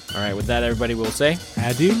 very cool. All right, with that, everybody will say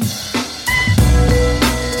adieu.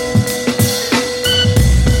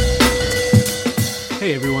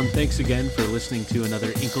 Hey, everyone. Thanks again for listening to another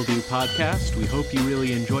Inkledo podcast. We hope you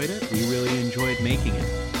really enjoyed it. We really enjoyed making it.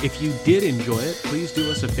 If you did enjoy it, please do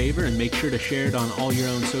us a favor and make sure to share it on all your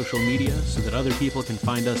own social media so that other people can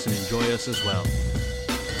find us and enjoy us as well.